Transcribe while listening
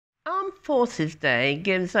Armed Forces Day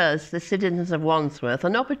gives us, the citizens of Wandsworth,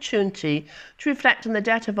 an opportunity to reflect on the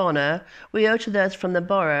debt of honour we owe to those from the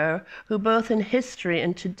borough who both in history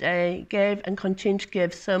and today gave and continue to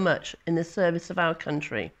give so much in the service of our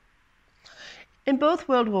country. In both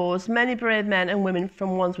World Wars, many brave men and women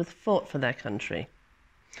from Wandsworth fought for their country.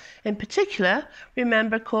 In particular,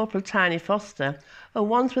 remember Corporal Tiny Foster, a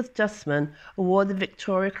Wandsworth dustman awarded the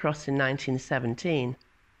Victoria Cross in 1917.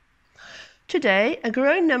 Today, a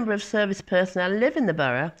growing number of service personnel live in the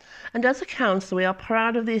borough, and as a council we are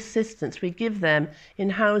proud of the assistance we give them in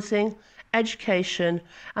housing, education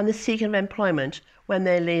and the seeking of employment when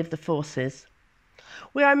they leave the forces.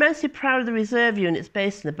 We are immensely proud of the reserve units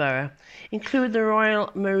based in the borough, including the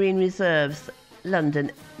Royal Marine Reserves,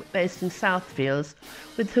 London, based in Southfields,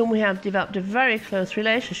 with whom we have developed a very close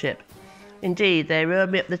relationship. Indeed, they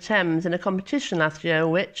rowed me up the Thames in a competition last year,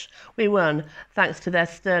 which we won thanks to their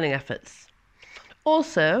sterling efforts.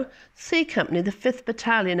 Also, C Company, the 5th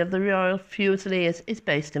Battalion of the Royal Fusiliers, is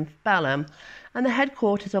based in Balham, and the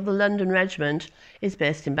headquarters of the London Regiment is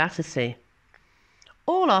based in Battersea.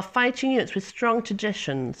 All are fighting units with strong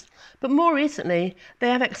traditions, but more recently they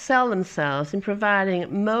have excelled themselves in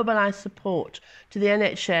providing mobilised support to the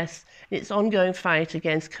NHS in its ongoing fight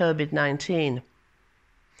against COVID-19.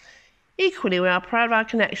 Equally, we are proud of our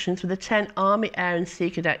connections with the 10 Army Air and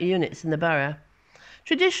Sea Cadet units in the borough.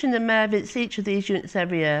 Traditionally, the Mayor visits each of these units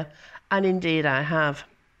every year, and indeed I have.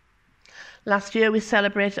 Last year we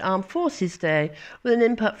celebrated Armed Forces Day with an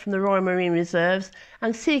input from the Royal Marine Reserves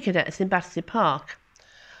and Sea Cadets in Battersea Park.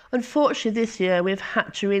 Unfortunately, this year we've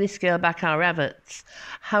had to really scale back our efforts.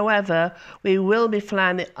 However, we will be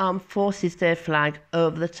flying the Armed Forces Day flag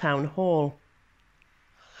over the Town Hall.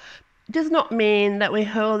 It does not mean that we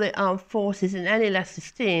hold the armed forces in any less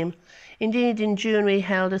esteem. Indeed, in June we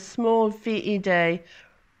held a small VE Day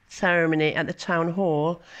ceremony at the Town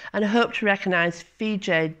Hall and hope to recognise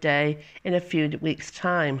VJ Day in a few weeks'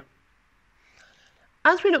 time.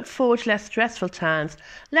 As we look forward to less stressful times,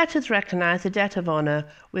 let us recognise the debt of honour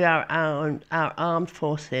we owe our armed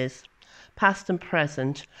forces, past and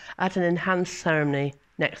present, at an enhanced ceremony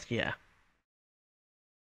next year.